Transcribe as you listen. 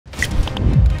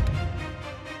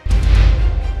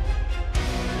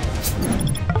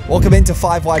Welcome into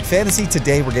 5 Wide Fantasy.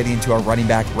 Today we're getting into our running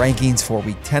back rankings for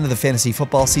Week 10 of the fantasy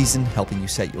football season, helping you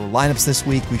set your lineups this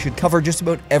week. We should cover just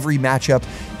about every matchup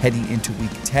heading into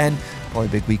Week 10. Probably a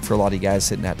big week for a lot of you guys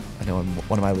sitting at, I know in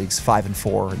one of my leagues,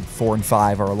 5-4 and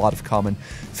 4-5 are a lot of common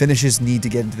finishes. Need to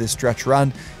get into this stretch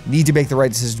run. Need to make the right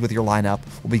decisions with your lineup.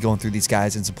 We'll be going through these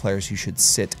guys and some players you should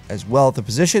sit as well at the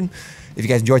position. If you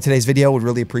guys enjoyed today's video, would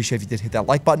really appreciate if you did hit that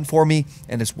like button for me.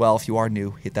 And as well, if you are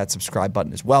new, hit that subscribe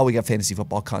button as well. We got fantasy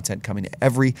football content coming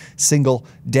every single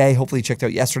day. Hopefully you checked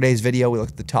out yesterday's video. We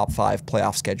looked at the top 5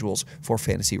 playoff schedules for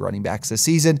fantasy running backs this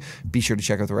season. Be sure to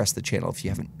check out the rest of the channel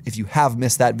if you have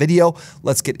missed that video.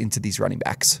 Let's get into these running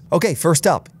backs. Okay, first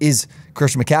up is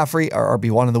Christian McCaffrey, our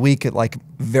RB1 of the week, like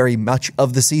very much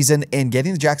of the season, and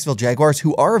getting the Jacksonville Jaguars,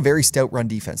 who are a very stout run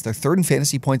defense. They're 3rd in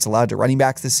fantasy points allowed to running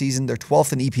backs this season. They're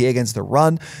 12th in EPA against the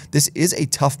run. This is a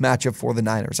tough matchup for the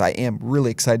Niners. I am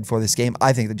really excited for this game.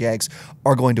 I think the Jags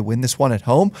are going to win this one at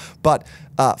home, but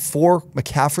for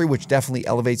McCaffrey, which definitely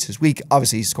elevates his week,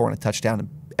 obviously he's scoring a touchdown in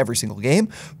every single game,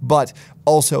 but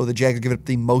also the Jags are giving up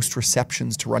the most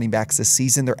receptions to running backs this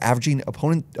season. They're averaging,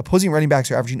 opposing running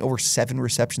backs are averaging over 7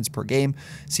 receptions per game.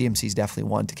 CMC is definitely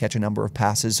one to catch a number of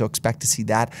passes, so expect to see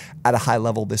that at a high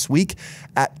level this week.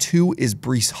 At 2 is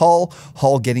Breece Hall.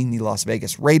 Hall getting the Las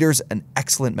Vegas Raiders, an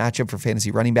excellent matchup for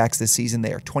fantasy running backs this season.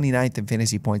 They are 29th in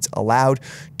fantasy points allowed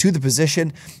to the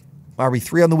position.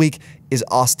 RB3 on the week is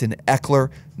Austin Eckler.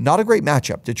 Not a great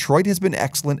matchup. Detroit has been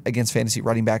excellent against fantasy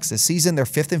running backs this season. They're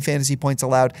 5th in fantasy points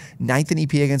allowed, 9th in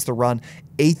EPA against the run,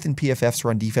 8th in PFF's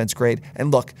run defense grade.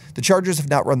 And look, the Chargers have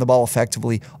not run the ball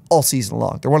effectively all season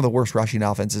long. They're one of the worst rushing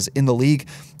offenses in the league,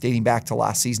 dating back to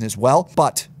last season as well.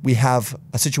 But we have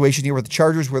a situation here with the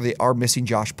Chargers where they are missing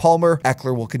Josh Palmer.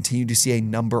 Eckler will continue to see a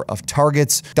number of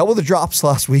targets. Double the drops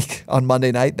last week on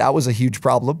Monday night. That was a huge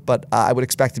problem, but I would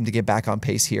expect him to get back on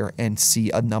pace here and see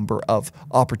a number of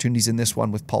opportunities in this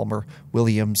one with Palmer,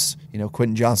 Williams,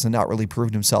 Quentin Johnson not really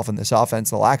proved himself in this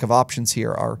offense. The lack of options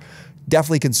here are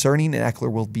definitely concerning, and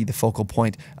Eckler will be the focal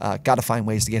point. Got to find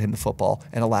ways to get him the football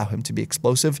and allow him to be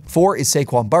explosive. 4 is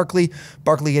Saquon Barkley.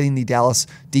 Barkley getting the Dallas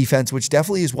defense, which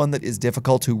definitely is one that is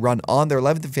difficult to run on. They're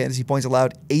 11th in fantasy points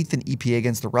allowed, 8th in EPA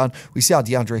against the run. We saw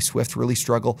DeAndre Swift really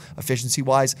struggle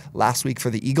efficiency-wise last week for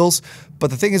the Eagles.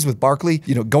 But the thing is with Barkley,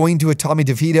 going to a Tommy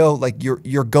DeVito, like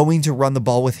you're going to run the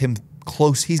ball with him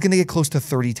close. He's going to get close to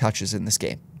 30 touches in this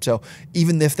game. So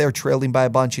even if they're trailing by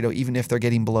a bunch, even if they're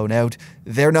getting blown out,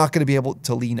 they're not going to be able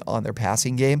to lean on their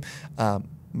passing game.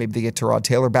 Maybe they get Tyrod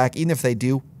Taylor back. Even if they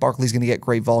do, Barkley's going to get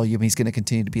great volume. He's going to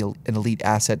continue to be an elite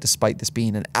asset despite this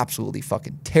being an absolutely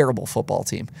fucking terrible football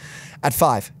team. At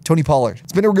 5, Tony Pollard.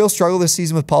 It's been a real struggle this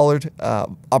season with Pollard.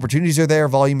 Opportunities are there.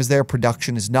 Volume is there.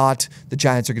 Production is not. The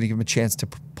Giants are going to give him a chance to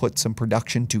put some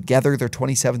production together. They're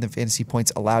 27th in fantasy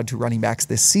points allowed to running backs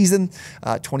this season.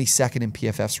 22nd in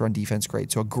PFF's run defense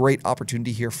grade. So a great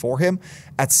opportunity here for him.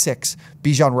 At 6,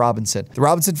 Bijan Robinson. The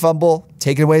Robinson fumble,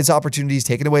 taking away his opportunities,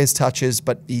 taking away his touches,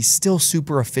 but he's still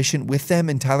super efficient with them,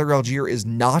 and Tyler Algier is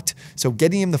not. So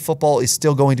getting him the football is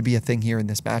still going to be a thing here in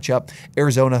this matchup.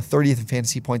 Arizona, 30th in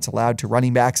fantasy points allowed to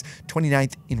running backs,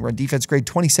 29th in run defense grade,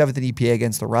 27th in EPA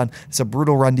against the run. It's a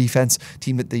brutal run defense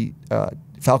team that the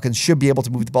Falcons should be able to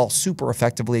move the ball super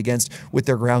effectively against with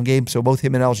their ground game. So both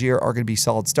him and Algier are going to be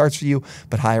solid starts for you,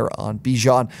 but higher on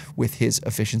Bijan with his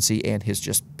efficiency and his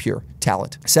just pure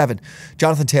talent. 7,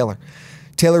 Jonathan Taylor.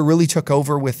 Taylor really took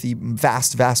over with the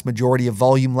vast majority of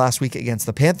volume last week against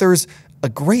the Panthers. A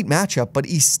great matchup, but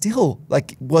he still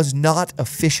was not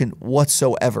efficient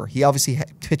whatsoever. He obviously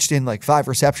pitched in 5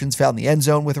 receptions, found the end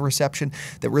zone with a reception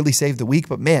that really saved the week.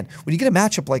 But man, when you get a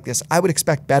matchup like this, I would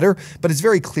expect better. But it's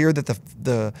very clear that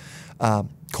the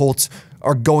Colts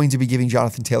are going to be giving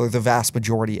Jonathan Taylor the vast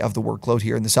majority of the workload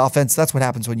here in this offense. That's what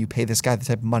happens when you pay this guy the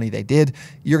type of money they did.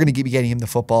 You're going to be getting him the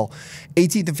football.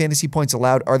 18th in fantasy points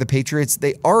allowed are the Patriots.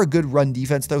 They are a good run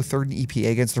defense, though, 3rd in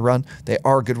EPA against the run. They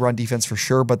are a good run defense for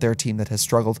sure, but they're a team that has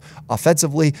struggled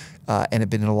offensively and have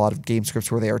been in a lot of game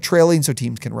scripts where they are trailing, so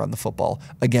teams can run the football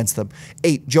against them.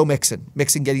 8, Joe Mixon.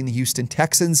 Mixon getting the Houston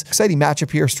Texans. Exciting matchup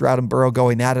here. Stroud and Burrow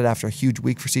going at it after a huge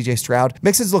week for CJ Stroud.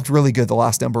 Mixon's looked really good the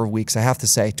last number of weeks, I have to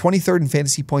say. 23rd in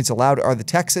fantasy points allowed are the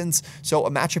Texans. So a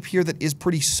matchup here that is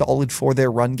pretty solid for their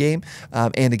run game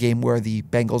and a game where the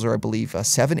Bengals are, I believe, a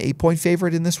 7-8 point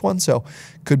favorite in this one. So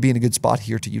could be in a good spot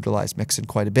here to utilize Mixon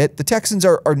quite a bit. The Texans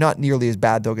are not nearly as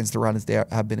bad, though, against the run as they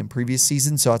have been in previous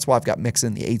seasons. So that's why I've got Mixon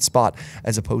in the 8th spot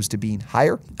as opposed to being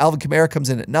higher. Alvin Kamara comes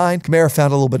in at 9. Kamara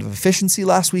found a little bit of efficiency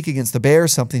last week against the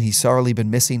Bears, something he's sorely been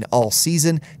missing all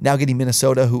season. Now getting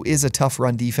Minnesota, who is a tough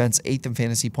run defense, 8th in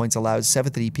fantasy points allowed, 7th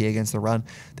at EPA against the run.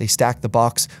 They stacked the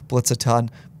box, blitz a ton,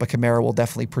 but Kamara will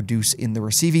definitely produce in the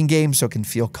receiving game, so can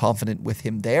feel confident with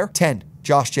him there. 10,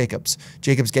 Josh Jacobs.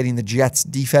 Jacobs getting the Jets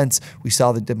defense. We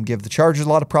saw them give the Chargers a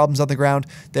lot of problems on the ground.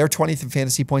 They're 20th in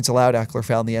fantasy points allowed. Eckler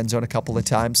found the end zone a couple of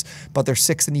times, but they're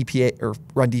 6th in EPA or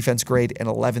run defense grade and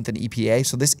 11th in EPA.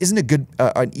 So this isn't a good,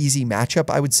 an easy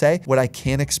matchup, I would say. What I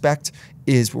can expect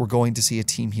is we're going to see a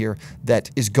team here that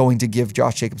is going to give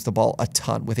Josh Jacobs the ball a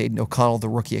ton with Aiden O'Connell, the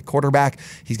rookie at quarterback.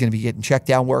 He's going to be getting check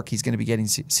down work. He's going to be getting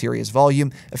serious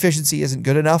volume. Efficiency isn't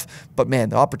good enough, but man,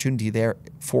 the opportunity there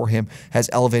for him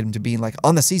has elevated him to being like,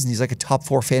 on the season, he's like a top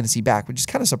 4 fantasy back, which is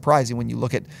kind of surprising when you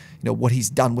look at, what he's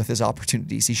done with his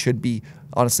opportunities. He should be,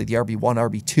 honestly, the RB1,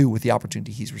 RB2 with the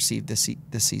opportunity he's received this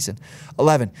season.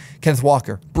 11, Kenneth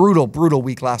Walker. Brutal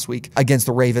week last week against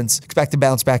the Ravens. Expect to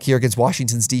bounce back here against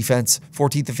Washington's defense.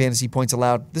 14th in fantasy points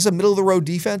allowed. This is a middle-of-the-road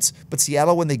defense, but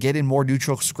Seattle, when they get in more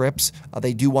neutral scripts,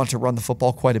 they do want to run the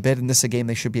football quite a bit, and this is a game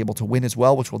they should be able to win as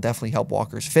well, which will definitely help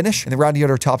Walker's finish. And then rounding out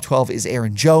our top 12 is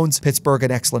Aaron Jones. Pittsburgh, an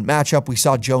excellent matchup. We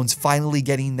saw Jones finally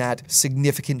getting that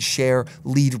significant share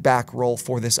lead back role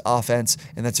for this offense,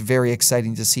 and that's very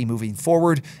exciting to see moving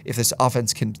forward. If this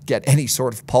offense can get any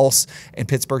sort of pulse, and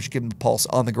Pittsburgh should give them a pulse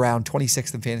on the ground.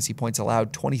 26th in fantasy points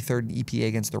allowed, 23rd in EPA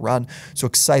against the run. So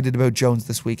excited about Jones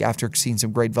this week after seeing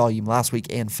some great volume last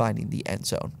week and finding the end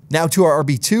zone. Now to our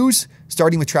RB2s.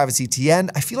 Starting with Travis Etienne,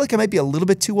 I feel like I might be a little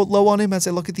bit too low on him as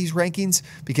I look at these rankings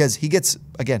because he gets,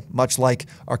 again, much like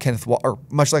our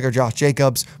much like our Josh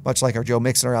Jacobs, much like our Joe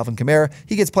Mixon or Alvin Kamara,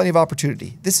 he gets plenty of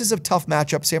opportunity. This is a tough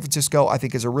matchup. San Francisco, I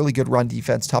think, is a really good run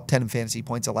defense, top 10 in fantasy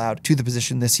points allowed to the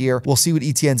position this year. We'll see what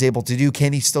Etienne's able to do.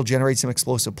 Can he still generate some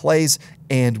explosive plays?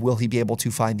 And will he be able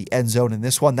to find the end zone in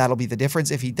this one? That'll be the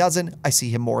difference. If he doesn't, I see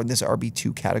him more in this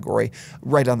RB2 category.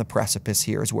 Right on the precipice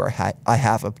here is where I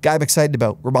have him. Guy I'm excited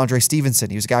about, Ramondre Stevenson.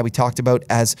 He was a guy we talked about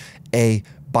as a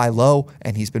buy low,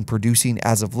 and he's been producing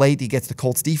as of late. He gets the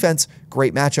Colts defense.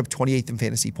 Great matchup, 28th in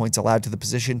fantasy points allowed to the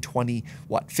position,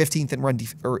 15th in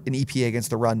in EPA against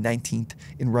the run, 19th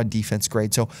in run defense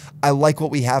grade. So I like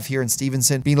what we have here in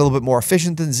Stevenson, being a little bit more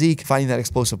efficient than Zeke, finding that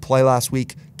explosive play last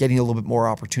week, getting a little bit more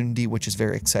opportunity, which is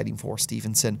very exciting for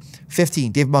Stevenson.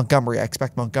 15, David Montgomery. I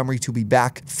expect Montgomery to be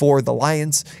back for the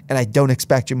Lions, and I don't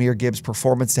expect Jahmyr Gibbs'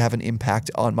 performance to have an impact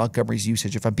on Montgomery's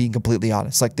usage, if I'm being completely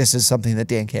honest. Like, this is something that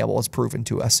Dan Campbell has proven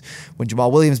to us. When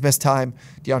Jamal Williams missed time,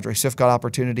 DeAndre Swift got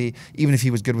opportunity. Even if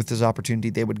he was good with his opportunity,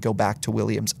 they would go back to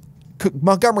Williams.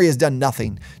 Montgomery has done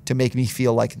nothing to make me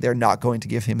feel like they're not going to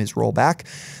give him his role back.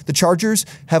 The Chargers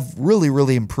have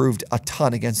really improved a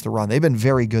ton against the run. They've been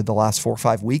very good the last 4 or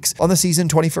 5 weeks. On the season,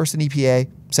 21st in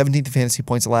EPA, 17th in fantasy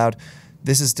points allowed.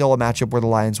 This is still a matchup where the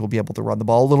Lions will be able to run the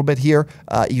ball a little bit here.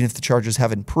 Even if the Chargers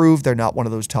have improved, they're not one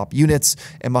of those top units,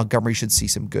 and Montgomery should see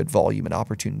some good volume and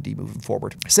opportunity moving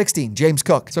forward. 16, James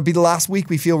Cook. So it'll be the last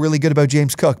week we feel really good about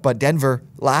James Cook, but Denver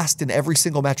last in every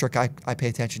single metric I pay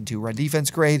attention to. Run defense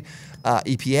grade,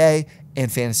 EPA,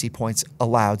 and fantasy points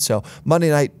allowed. So Monday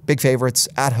night, big favorites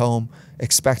at home.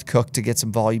 Expect Cook to get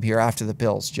some volume here after the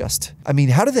Bills.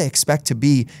 How do they expect to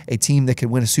be a team that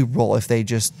can win a Super Bowl if they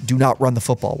just do not run the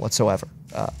football whatsoever?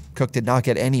 Cook did not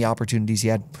get any opportunities. He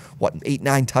had,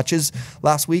 8-9 touches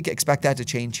last week. Expect that to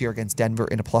change here against Denver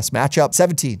in a plus matchup.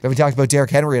 17, have we talked about Derrick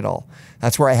Henry at all?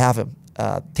 That's where I have him.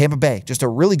 Tampa Bay, just a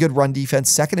really good run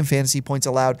defense, 2nd in fantasy points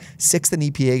allowed, 6th in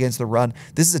EPA against the run.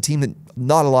 This is a team that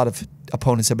not a lot of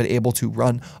opponents have been able to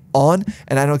run on,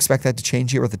 and I don't expect that to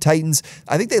change here with the Titans.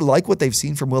 I think they like what they've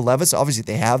seen from Will Levis. Obviously,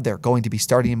 they're going to be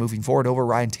starting and moving forward over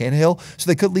Ryan Tannehill, so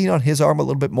they could lean on his arm a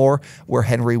little bit more, where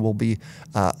Henry will be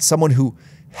someone who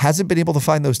hasn't been able to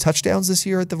find those touchdowns this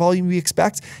year at the volume we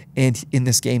expect, and in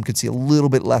this game could see a little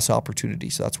bit less opportunity,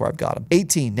 so that's where I've got him.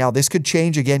 18, now this could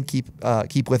change again.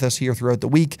 Keep with us here throughout the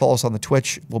week. Follow us on the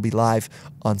Twitch. We'll be live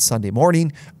on Sunday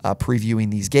morning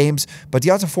previewing these games, but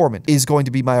Deonta Foreman is going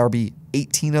to be my RB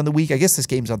 18 on the week. I guess this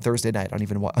game's on Thursday night. I don't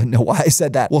even know why I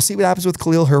said that. We'll see what happens with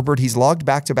Khalil Herbert. He's logged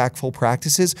back-to-back full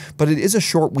practices, but it is a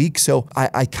short week, so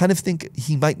I kind of think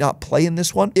he might not play in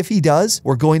this one. If he does,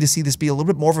 we're going to see this be a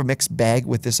little bit more of a mixed bag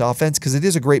with this offense, because it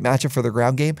is a great matchup for the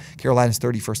ground game. Carolina's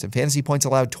 31st in fantasy points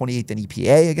allowed, 28th in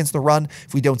EPA against the run.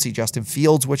 If we don't see Justin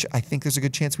Fields, which I think there's a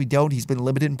good chance we don't, he's been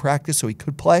limited in practice, so he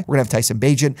could play. We're going to have Tyson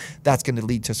Bagent. That's going to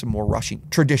lead to some more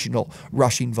traditional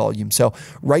rushing volume. So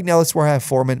right now, that's where I have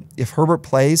Foreman. If Herbert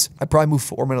plays, I'd probably move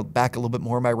Foreman back a little bit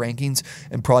more in my rankings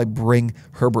and probably bring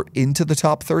Herbert into the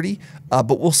top 30.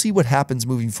 But we'll see what happens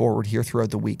moving forward here throughout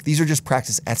the week. These are just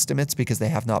practice estimates because they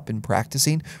have not been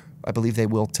practicing. I believe they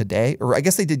will today, or I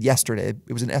guess they did yesterday.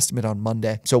 It was an estimate on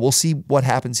Monday. So we'll see what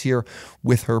happens here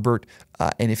with Herbert.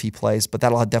 and if he plays, but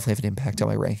that'll definitely have an impact on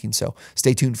my ranking. So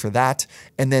stay tuned for that.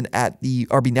 And then at the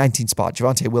RB19 spot,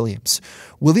 Javonte Williams.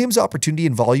 Williams' opportunity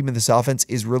and volume in this offense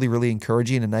is really, really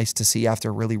encouraging and nice to see after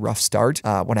a really rough start.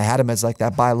 When I had him as like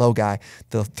that buy low guy,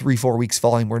 the 3-4 weeks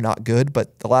following were not good,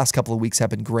 but the last couple of weeks have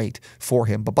been great for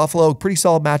him. But Buffalo, pretty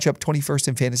solid matchup, 21st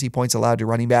in fantasy points allowed to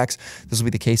running backs. This will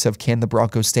be the case of, can the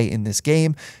Broncos stay in this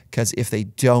game? Because if they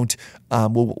don't,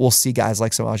 we'll see guys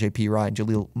like Samaje Perine,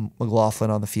 Jaleel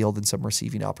McLaughlin on the field and some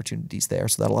receiving opportunities there.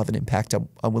 So that'll have an impact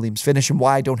on Williams' finish and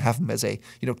why I don't have him as a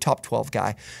top 12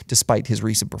 guy despite his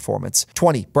recent performance.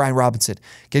 20, Brian Robinson,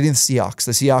 getting the Seahawks.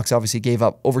 The Seahawks obviously gave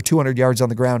up over 200 yards on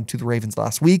the ground to the Ravens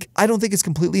last week. I don't think it's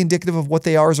completely indicative of what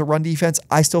they are as a run defense.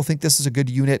 I still think this is a good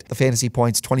unit. The fantasy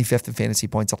points, 25th in fantasy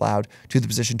points allowed to the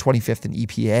position, 25th in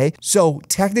EPA. So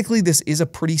technically this is a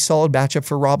pretty solid matchup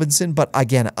for Robinson, but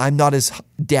again, I'm not as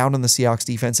down on the Seahawks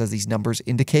defense as these numbers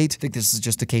indicate. I think this is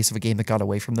just a case of a game that got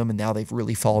away from them and now they've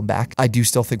really fallen back. I do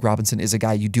still think Robinson is a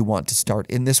guy you do want to start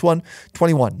in this one.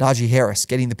 21, Najee Harris,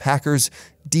 getting the Packers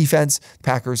defense.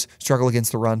 Packers struggle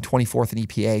against the run, 24th in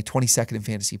EPA, 22nd in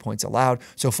fantasy points allowed.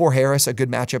 So for Harris, a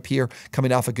good matchup here,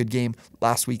 coming off a good game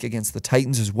last week against the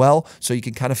Titans as well. So you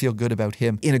can kind of feel good about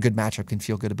him. In a good matchup, can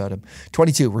feel good about him.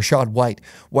 22, Rachaad White.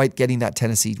 White getting that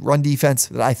Tennessee run defense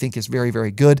that I think is very,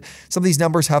 very good. Some of these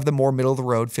numbers have them more middle of the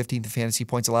road, 15th in fantasy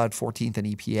points allowed, 14th in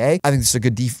EPA. I think this is a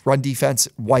good run defense.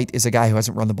 White is a guy who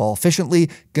hasn't run the ball efficiently,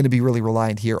 going to be really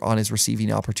reliant here on his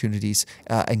receiving opportunities,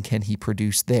 and can he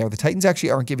produce there. The Titans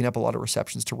actually aren't giving up a lot of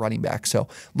receptions to running back, so a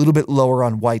little bit lower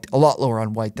on White, a lot lower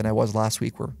on White than I was last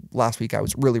week, where last week I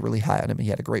was really, really high on him. He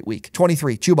had a great week.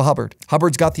 23, Chuba Hubbard.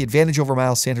 Hubbard's got the advantage over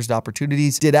Miles Sanders in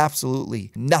opportunities, did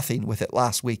absolutely nothing with it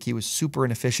last week. He was super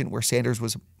inefficient where Sanders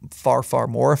was far, far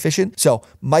more efficient, so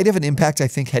might have an impact, I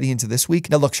think, heading into this week.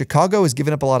 Now look, Chicago has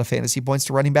given up a lot of fantasy points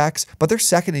to running backs, but they're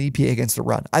second in EPA against the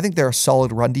run. I think they're a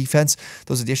solid run defense.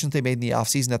 Those additions they made in the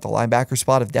offseason at the linebacker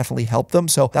spot have definitely helped them,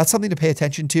 so that's something to pay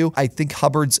attention to. I think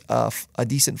Hubbard's a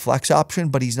decent flex option,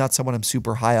 but he's not someone I'm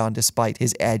super high on despite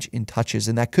his edge in touches,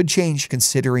 and that could change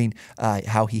considering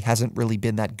how he hasn't really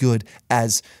been that good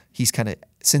as he's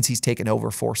since he's taken over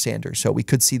for Sanders. So we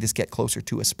could see this get closer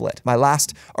to a split. My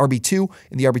last RB2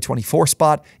 in the RB24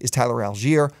 spot is Tyler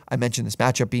Algier. I mentioned this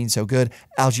matchup being so good.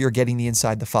 Algier getting the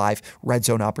inside the 5, red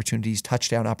zone opportunities,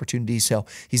 touchdown opportunities. So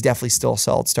he's definitely still a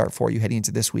solid start for you heading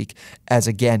into this week, as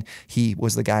again, he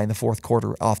was the guy in the fourth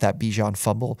quarter off that Bijan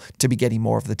fumble to be getting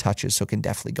more of the touches, so can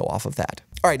definitely go off of that.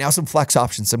 All right, now some flex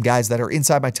options, some guys that are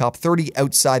inside my top 30,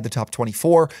 outside the top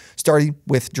 24, starting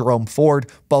with Jerome Ford.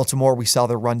 Baltimore, we saw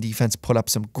their run defense put up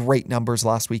some great numbers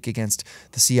last week against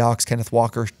the Seahawks. Kenneth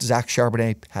Walker, Zach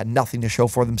Charbonnet had nothing to show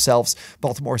for themselves.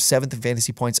 Baltimore 7th in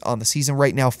fantasy points on the season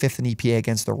right now, 5th in EPA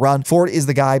against the run. Ford is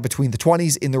the guy between the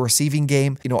 20s in the receiving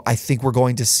game. I think we're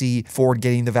going to see Ford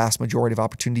getting the vast majority of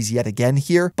opportunities yet again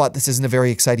here, but this isn't a very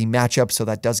exciting matchup, so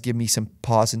that does give me some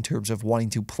pause in terms of wanting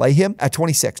to play him. At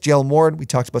 26, Jalen Warren, we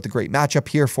talked about the great matchup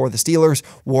here for the Steelers.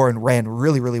 Warren ran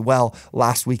really, really well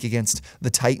last week against the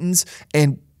Titans,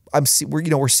 and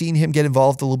we're seeing him get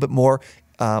involved a little bit more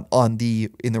in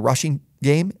the rushing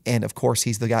game, and of course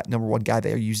he's the number one guy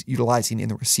they are utilizing in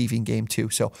the receiving game too.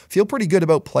 So feel pretty good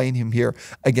about playing him here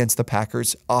against the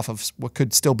Packers off of what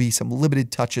could still be some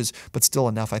limited touches, but still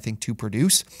enough, I think, to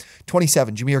produce.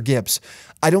 27, Jahmyr Gibbs.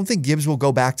 I don't think Gibbs will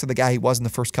go back to the guy he was in the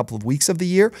first couple of weeks of the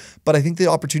year, but I think the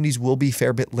opportunities will be a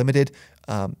fair bit limited.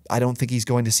 I don't think he's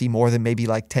going to see more than maybe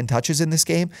like 10 touches in this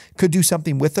game. Could do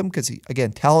something with them because,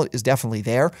 again, talent is definitely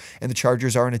there, and the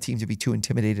Chargers aren't a team to be too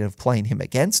intimidated of playing him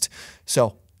against.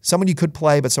 So someone you could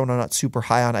play, but someone I'm not super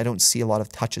high on. I don't see a lot of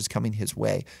touches coming his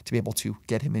way to be able to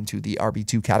get him into the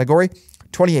RB2 category.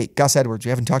 28, Gus Edwards. We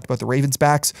haven't talked about the Ravens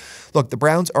backs. Look, the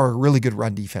Browns are a really good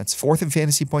run defense. 4th in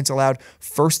fantasy points allowed,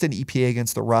 1st in EPA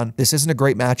against the run. This isn't a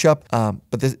great matchup,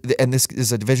 but this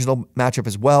is a divisional matchup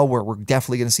as well, where we're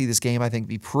definitely going to see this game, I think,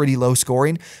 be pretty low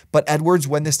scoring. But Edwards,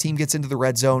 when this team gets into the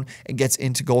red zone and gets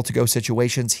into goal-to-go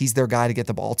situations, he's their guy to get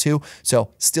the ball to.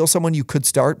 So still someone you could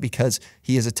start because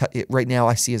he is right now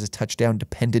I see as a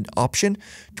touchdown-dependent option.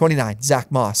 29,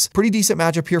 Zach Moss. Pretty decent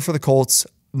matchup here for the Colts.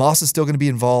 Moss is still going to be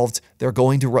involved. They're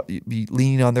going to be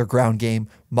leaning on their ground game.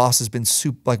 Moss has been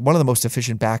one of the most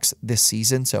efficient backs this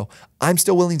season, so I'm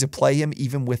still willing to play him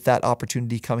even with that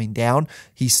opportunity coming down.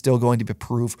 He's still going to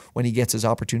prove when he gets his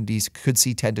opportunities. Could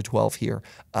see 10 to 12 here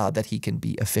that he can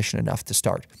be efficient enough to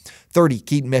start. 30,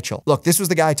 Keaton Mitchell. Look, this was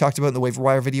the guy I talked about in the waiver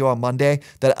wire video on Monday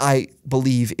that I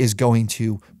believe is going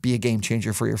to be a game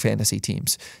changer for your fantasy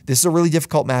teams. This is a really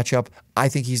difficult matchup. I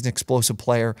think he's an explosive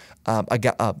player,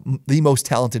 the most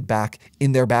talented back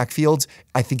in their backfields.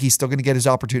 I think he's still going to get his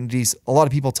opportunities. A lot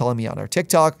of people people telling me on our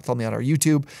TikTok, telling me on our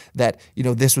YouTube that,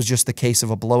 this was just the case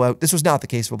of a blowout. This was not the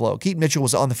case of a blowout. Keaton Mitchell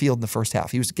was on the field in the first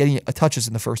half. He was getting touches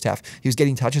in the first half. He was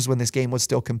getting touches when this game was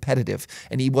still competitive,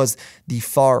 and he was the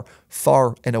far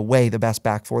and away the best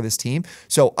back for this team.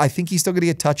 So I think he's still going to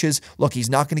get touches. Look, he's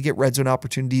not going to get red zone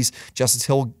opportunities. Justice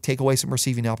Hill take away some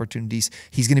receiving opportunities.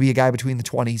 He's going to be a guy between the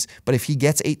 20s, but if he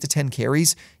gets 8 to 10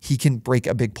 carries, he can break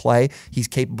a big play. He's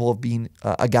capable of being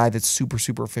a guy that's super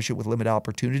efficient with limited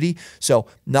opportunity. So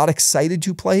not excited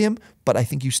to play him, but I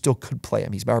think you still could play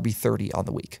him. He's RB 30 on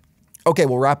the week. Okay,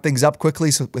 we'll wrap things up quickly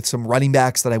with some running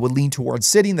backs that I would lean towards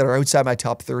sitting that are outside my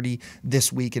top 30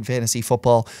 this week in fantasy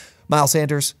football. Miles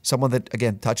Sanders, someone that,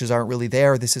 again, touches aren't really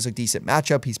there. This is a decent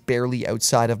matchup. He's barely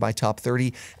outside of my top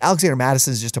 30. Alexander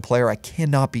Mattison is just a player I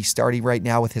cannot be starting right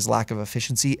now with his lack of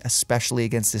efficiency, especially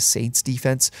against the Saints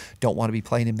defense. Don't want to be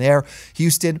playing him there.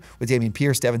 Houston with Dameon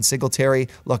Pierce, Devin Singletary.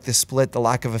 Look, this split, the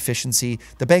lack of efficiency.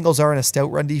 The Bengals are in a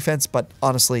stout run defense, but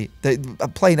honestly,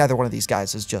 playing either one of these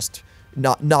guys is just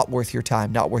not worth your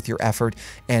time, not worth your effort.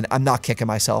 And I'm not kicking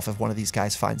myself if one of these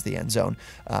guys finds the end zone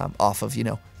off of,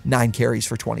 9 carries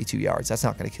for 22 yards. That's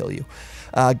not going to kill you.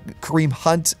 Kareem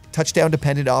Hunt,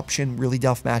 touchdown-dependent option, really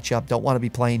tough matchup. Don't want to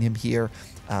be playing him here.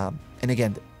 And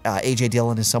again, A.J.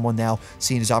 Dillon is someone now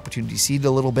seeing his opportunity seeded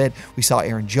a little bit. We saw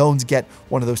Aaron Jones get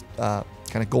one of those kind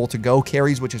of goal-to-go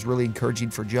carries, which is really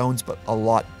encouraging for Jones, but a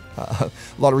lot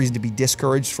of reason to be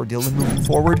discouraged for Dillon moving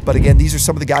forward. But again, these are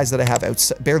some of the guys that I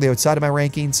have barely outside of my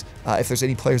rankings. If there's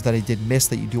any players that I did miss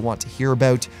that you do want to hear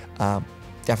about,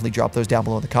 definitely drop those down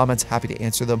below in the comments. Happy to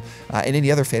answer them. And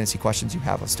any other fantasy questions you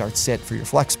have on start sit for your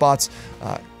flex spots,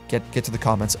 get to the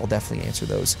comments. I'll definitely answer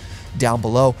those down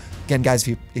below. Again, guys, if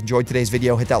you enjoyed today's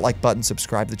video, hit that like button,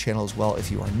 subscribe to the channel as well if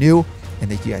you are new. And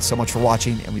thank you guys so much for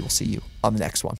watching, and we will see you on the next one.